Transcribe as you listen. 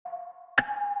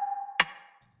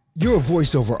You're a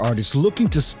voiceover artist looking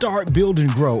to start, build, and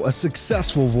grow a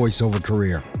successful voiceover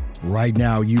career. Right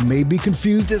now, you may be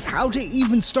confused as how to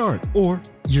even start, or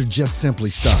you're just simply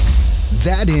stuck.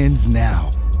 That ends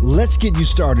now. Let's get you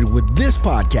started with this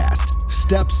podcast,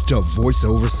 Steps to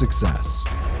Voiceover Success.